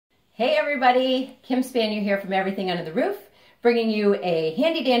Hey everybody, Kim Spanier here from Everything Under the Roof, bringing you a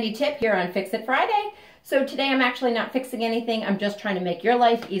handy dandy tip here on Fix It Friday. So today I'm actually not fixing anything, I'm just trying to make your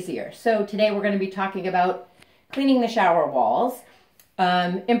life easier. So today we're going to be talking about cleaning the shower walls.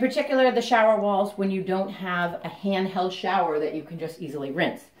 In particular, the shower walls when you don't have a handheld shower that you can just easily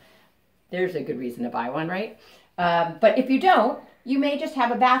rinse. There's a good reason to buy one, right? But if you don't, you may just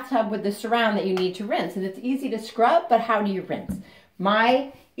have a bathtub with the surround that you need to rinse. And it's easy to scrub, but how do you rinse?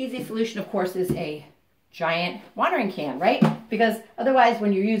 My easy solution, of course, is a giant watering can, right? Because otherwise,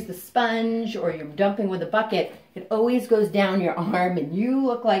 when you use the sponge or you're dumping with a bucket, it always goes down your arm and you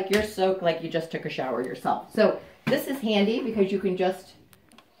look like you're soaked like you just took a shower yourself. So this is handy because you can just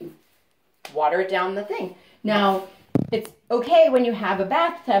water it down the thing. Now, it's okay when you have a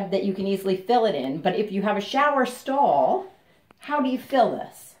bathtub that you can easily fill it in, but if you have a shower stall, how do you fill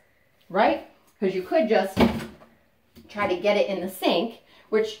this, right? Because you could just try to get it in the sink,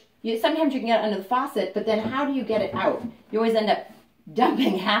 which sometimes you can get it under the faucet, but then how do you get it out? You always end up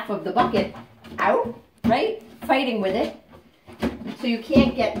dumping half of the bucket out, right? Fighting with it. So you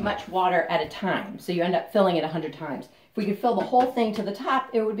can't get much water at a time. So you end up filling it 100 times. If we could fill the whole thing to the top,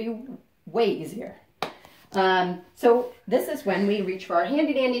 it would be way easier. So this is when we reach for our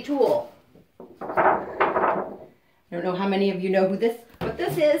handy dandy tool. I don't know how many of you know what this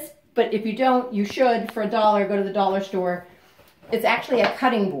is, but if you don't, you should. For $1, go to the dollar store. It's actually a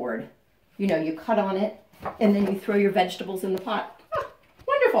cutting board. You know, you cut on it and then you throw your vegetables in the pot. Oh,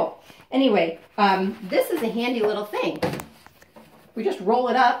 wonderful. Anyway, this is a handy little thing. We just roll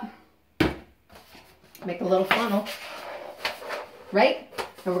it up, make a little funnel, right?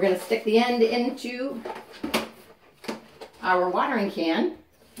 And we're going to stick the end into our watering can,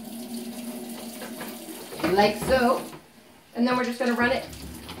 like so. And then we're just going to run it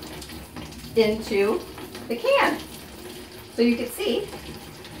into the can. So you can see,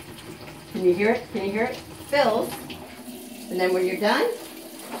 can you hear it? Can you hear it? Fills. And then when you're done,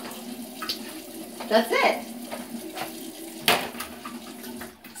 that's it.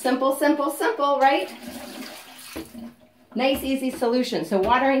 Simple, simple, simple, right? Nice, easy solution. So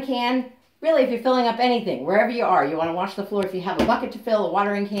watering can, really if you're filling up anything, wherever you are, you want to wash the floor, if you have a bucket to fill, a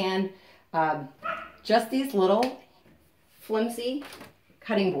watering can, just these little flimsy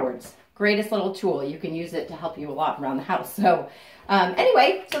cutting boards. Greatest little tool. You can use it to help you a lot around the house. So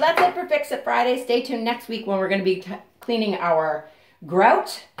anyway, so that's it for Fix It Friday. Stay tuned next week when we're going to be cleaning our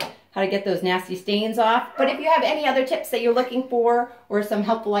grout, how to get those nasty stains off. But if you have any other tips that you're looking for or some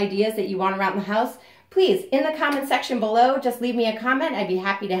helpful ideas that you want around the house, please, in the comment section below, just leave me a comment. I'd be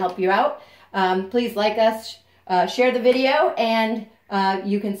happy to help you out. Please like us, share the video, and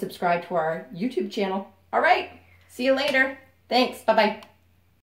you can subscribe to our YouTube channel. All right, see you later. Thanks. Bye-bye.